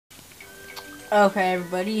Okay,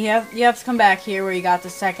 everybody, you have to come back here where you got the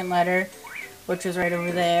second letter, which was right over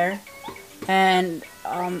there. And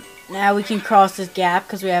now we can cross this gap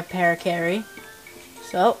because we have Paracarry.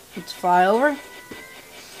 So let's fly over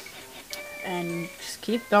and just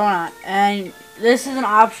keep going on. And this is an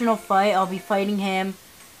optional fight. I'll be fighting him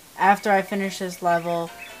after I finish this level,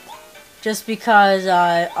 just because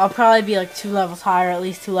I'll probably be like 2 levels higher, at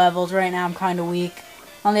least 2 levels. Right now I'm kind of weak.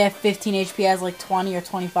 I only have 15 HP, has like 20 or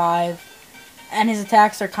 25. And his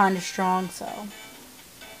attacks are kind of strong, so.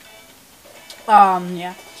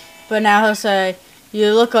 Yeah. But now he'll say,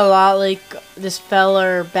 you look a lot like this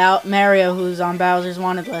feller, Mario, who's on Bowser's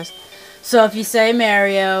wanted list. So if you say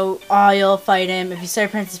Mario, you'll fight him. If you say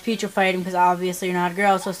Princess Peach, you'll fight him, because obviously you're not a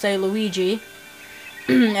girl. So say Luigi.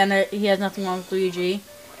 And he has nothing wrong with Luigi.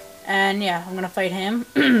 And yeah, I'm going to fight him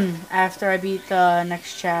after I beat the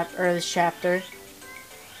next this chapter.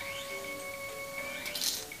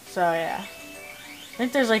 So yeah. I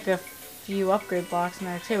think there's like a few upgrade blocks in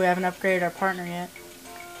there too. We haven't upgraded our partner yet.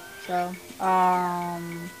 So,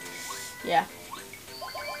 yeah.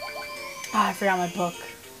 I forgot my book.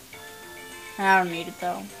 I don't need it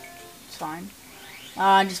though. It's fine.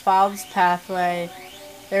 Just follow this pathway.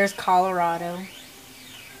 There's Colorado.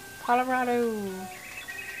 Colorado.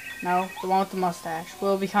 No, the one with the mustache.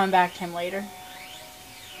 We'll be coming back to him later.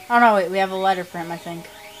 Oh no, wait, we have a letter for him, I think.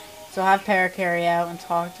 So have Paracarry out and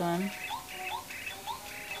talk to him.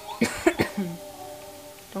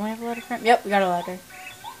 Don't we have a letter for him? Yep, we got a letter.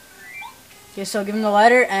 Okay, so give him the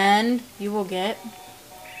letter and you will get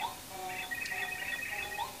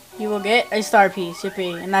a star piece,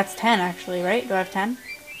 yippee. And that's 10 actually, right? Do I have 10?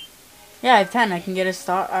 Yeah, I have 10. I can get a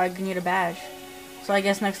star, I can get a badge. So I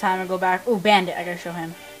guess next time I go back, ooh, Bandit, I gotta show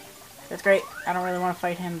him. That's great. I don't really want to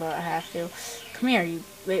fight him, but I have to. Come here, you,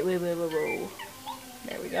 wait. There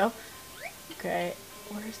we go. Okay,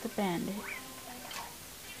 where's the Bandit?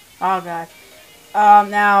 Oh god.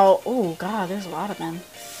 Now, oh god, there's a lot of them.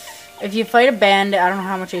 If you fight a bandit, I don't know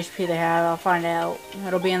how much HP they have. I'll find out.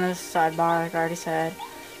 It'll be in the sidebar, like I already said.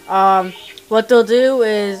 What they'll do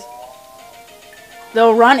is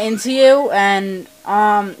they'll run into you and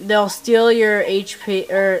they'll steal your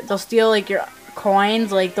HP, or they'll steal like your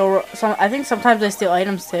coins. Like I think sometimes they steal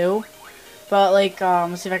items too. But like,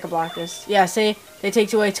 let's see if I can block this. Yeah, see, they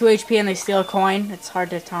take away 2 HP and they steal a coin. It's hard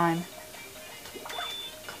to time.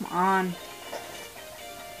 Come on.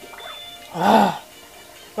 Ugh.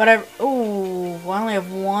 Whatever. Ooh, I only have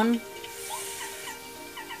 1.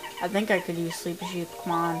 I think I could use Sleepy Sheep.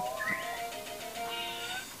 Come on.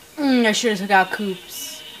 I should have took out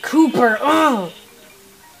Cooper. Ugh.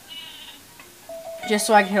 Just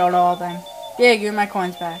so I can hit all of them. Yeah, give me my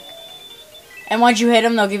coins back. And once you hit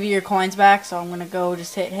him, they'll give you your coins back. So I'm gonna go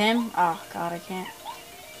just hit him. Oh god, I can't.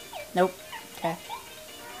 Nope. Okay.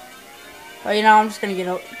 Well, you know, I'm just gonna get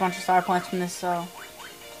a bunch of star points from this. So.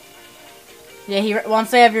 Yeah,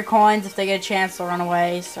 once they have your coins, if they get a chance, they'll run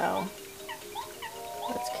away, so.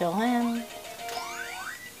 Let's kill him.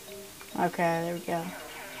 Okay, there we go.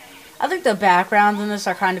 I think the backgrounds in this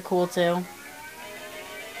are kind of cool, too.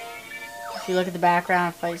 If you look at the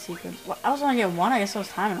background fight sequence. Well, I was only getting 1, I guess I was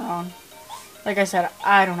timing wrong. Like I said,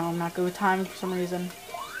 I don't know, I'm not good with timing for some reason.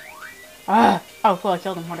 Ah! Oh, cool, I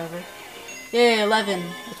killed him, whatever. Yeah, 11.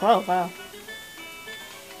 12, wow.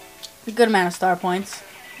 A good amount of star points.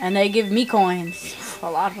 And they give me coins. A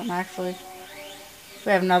lot of them, actually.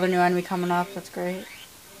 We have another new enemy coming up. That's great.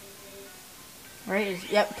 Right?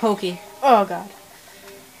 Yep, Pokey. Oh, God.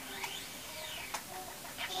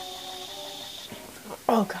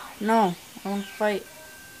 Oh, God. No. I want to fight.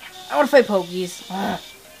 I want to fight Pokies.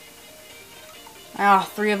 Ah,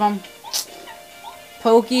 3 of them.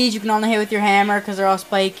 Pokies, you can only hit with your hammer because they're all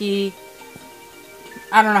spiky.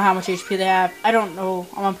 I don't know how much HP they have. I don't know.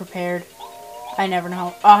 I'm unprepared. I never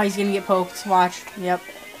know. Oh, he's gonna get poked. Watch. Yep.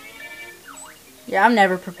 Yeah, I'm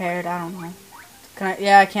never prepared. I don't know.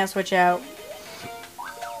 Yeah, I can't switch out.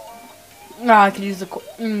 No, I could use the...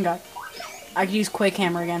 God. I could use Quake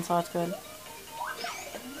Hammer again, so that's good.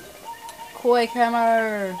 Quake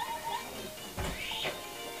Hammer!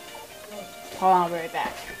 Hold on, I'll be right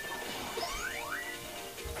back.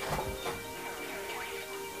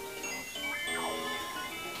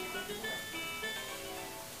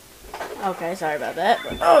 Okay, sorry about that.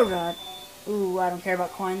 But, oh god. Ooh, I don't care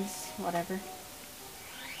about coins. Whatever.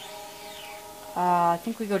 I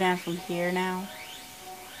think we go down from here now.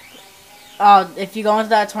 If you go into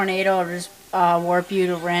that tornado, it'll just warp you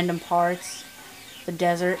to random parts. The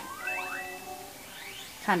desert.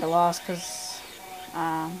 Kinda lost because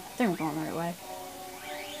I think we're going the right way.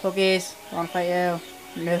 Pokies, I want to fight you.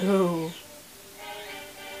 No.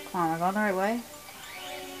 Come on, am I going the right way?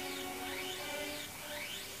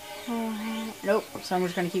 Nope. So I'm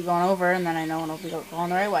just gonna keep going over, and then I know it'll be going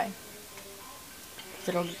the right way. Cause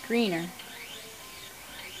it'll get greener.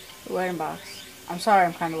 The item box. I'm sorry,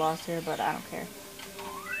 I'm kind of lost here, but I don't care.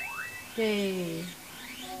 Yay.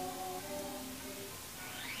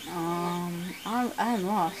 I'm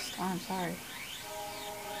lost. I'm sorry.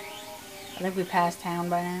 I think we passed town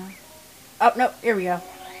by now. Oh, no, here we go.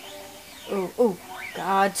 Oh,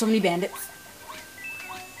 God, so many bandits.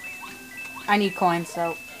 I need coins,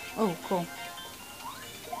 so... Oh, cool.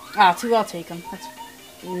 Ah, 2, I'll take them. That's...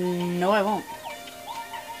 No, I won't.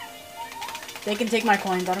 They can take my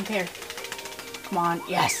coins, I don't care. Come on.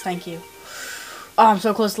 Yes, thank you. Oh, I'm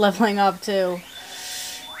so close to leveling up, too.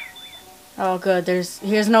 Oh, good.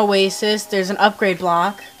 Here's an oasis. There's an upgrade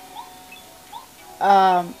block.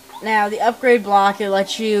 Now, the upgrade block, it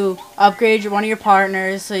lets you upgrade one of your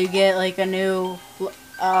partners, so you get, like, a new...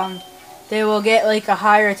 they will get, like, a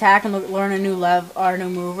higher attack and learn a new new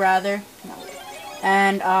move, rather.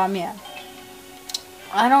 And, yeah.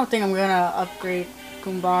 I don't think I'm gonna upgrade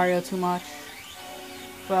Goombario too much.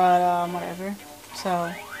 But, whatever.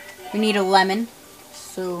 So, we need a lemon.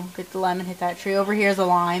 So, get the lemon, hit that tree. Over here is a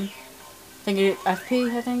lime. I think it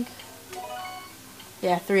FP, I think.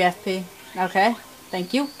 Yeah, 3 FP. Okay,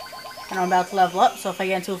 thank you. And I'm about to level up, so if I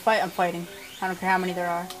get into a fight, I'm fighting. I don't care how many there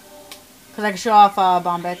are. Because I can show off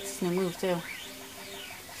Bombet's new move, too.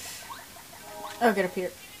 Oh, get up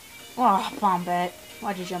here. Oh, Bombet.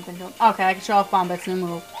 Why'd you jump into him? Okay, I can show off Bombet's new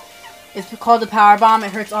move. It's called the Power Bomb.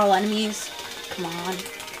 It hurts all enemies. Come on.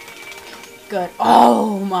 Good.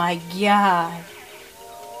 Oh, my God.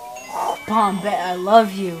 Bombet, I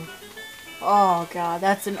love you. Oh, God,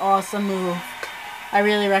 that's an awesome move. I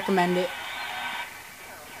really recommend it.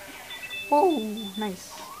 Oh, nice.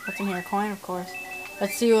 What's in here? A coin, of course.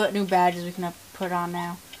 Let's see what new badges we can put on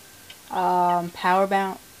now. Power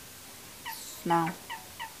bounce. No.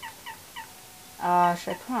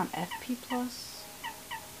 Should I put on FP plus?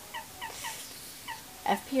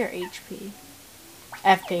 FP or HP?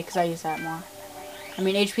 FP, because I use that more. I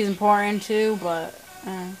mean, HP is important too, but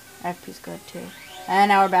FP is good too. And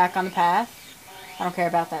now we're back on the path. I don't care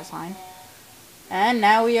about that sign. And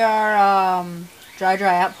now we are, Dry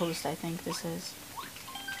Outpost, I think this is.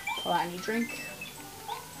 Oh, I need a drink.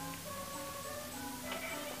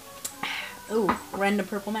 Ooh, random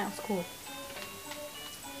purple mouse, cool.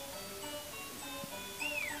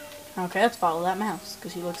 Okay, let's follow that mouse,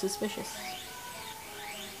 because he looks suspicious.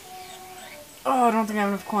 Oh, I don't think I have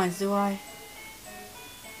enough coins, do I?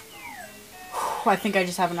 Whew, I think I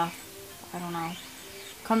just have enough. I don't know.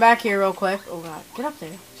 Come back here real quick. Oh, God. Get up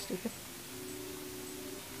there, stupid.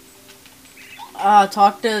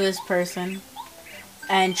 Talk to this person.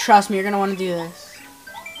 And trust me, you're going to want to do this.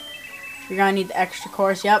 You're going to need the extra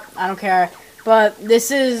course. Yep, I don't care. But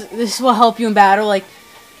this will help you in battle. Like,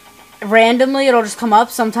 randomly, it'll just come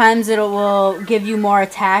up. Sometimes it will give you more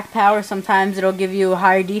attack power. Sometimes it'll give you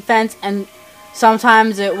higher defense. And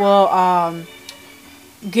sometimes it will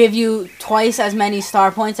give you twice as many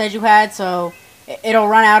star points as you had. So, it'll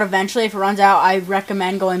run out eventually. If it runs out, I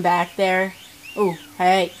recommend going back there. Ooh,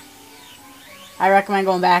 hey. I recommend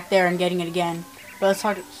going back there and getting it again. But let's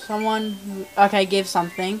talk to someone who, okay, give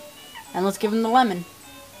something. And let's give him the lemon.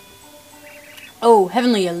 Oh,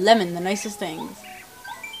 heavenly, a lemon, the nicest things.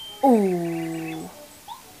 Ooh.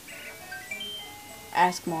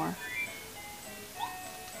 Ask more.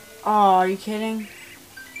 Oh, are you kidding?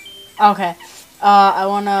 Okay. I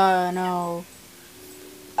wanna know.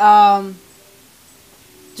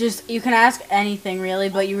 Just, you can ask anything, really,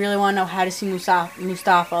 but you really want to know how to see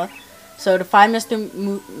Mustafa. So, to find Mr.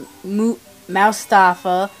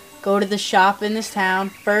 Mustafa, go to the shop in this town.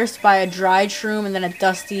 First, buy a dried shroom and then a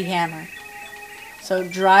dusty hammer. So,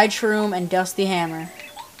 dried shroom and dusty hammer.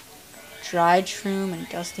 Dried shroom and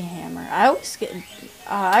dusty hammer. I always get...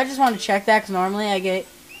 I just want to check that, because normally I get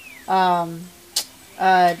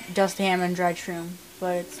dusty hammer and dried shroom.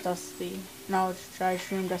 But it's dusty... No, it's dried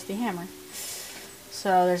shroom, dusty hammer.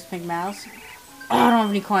 So, there's Pink Mouse. Oh, I don't have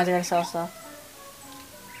any coins. I gotta sell stuff.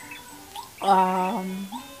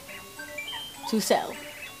 To sell.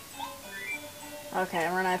 Okay,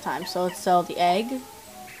 I'm running out of time. So, let's sell the egg.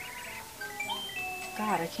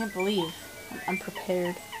 God, I can't believe I'm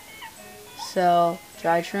prepared. Sell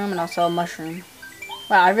dried shroom, and I'll sell a mushroom.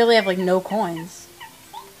 Wow, I really have, like, no coins.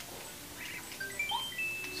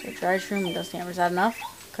 So, dried shroom and dusty hammer. Is that enough?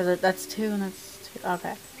 Because that's 2 and that's 2.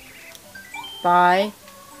 Okay. Buy,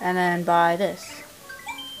 and then buy this.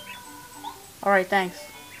 Alright, thanks.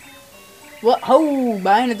 What? Oh,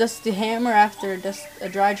 buying a dusty hammer after a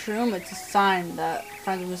dried shroom. It's a sign that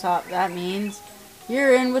friends with Mustafa. That means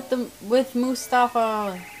you're in with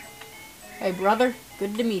Mustafa. Hey, brother.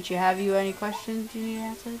 Good to meet you. Have you any questions you need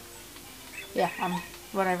answered? Yeah,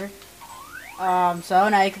 whatever. So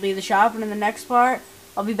now you can leave the shop, and in the next part,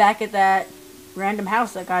 I'll be back at that random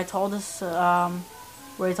house that guy told us,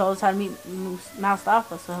 where he told us how to meet Mouse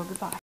Alpha, so goodbye.